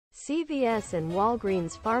CVS and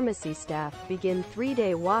Walgreens pharmacy staff begin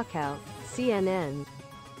three-day walkout. CNN.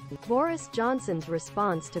 Boris Johnson's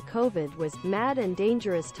response to COVID was mad and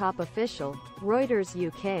dangerous. Top official. Reuters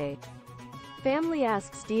UK. Family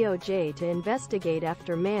asks DOJ to investigate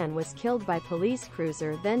after man was killed by police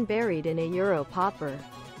cruiser then buried in a Euro pauper.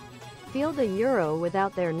 Fieldâ Euro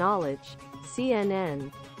without their knowledge. CNNGM.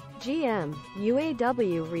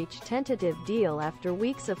 UAW reach tentative deal after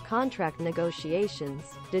weeks of contract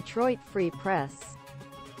negotiations. Detroit Free Press.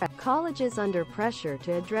 Colleges under pressure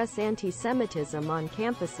to address antisemitism on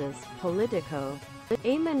campuses.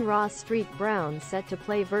 POLITICOAmon-Ra St. Brown set to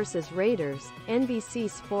play versus Raiders. NBC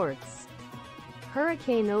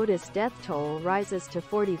SportsHurricane Otis death toll rises to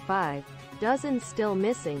 45. Dozens still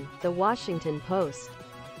missing. The Washington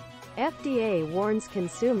PostFDA warns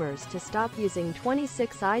consumers to stop using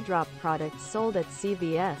 26 eye drop products sold at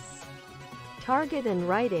CVS, Target and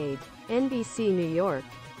Rite Aid. NBC New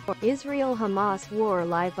YorkIsrael-Hamas war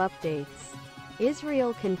live updates.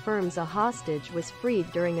 Israel confirms a hostage was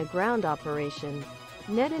freed during a ground operation.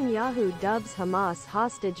 Netanyahu dubs Hamas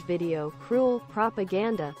hostage video cruel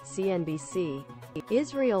propaganda. CNBC.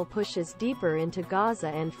 Israel pushes deeper into Gaza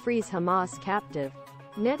and frees Hamas captive.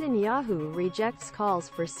 Netanyahu rejects calls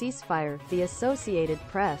for ceasefire. The Associated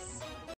Press.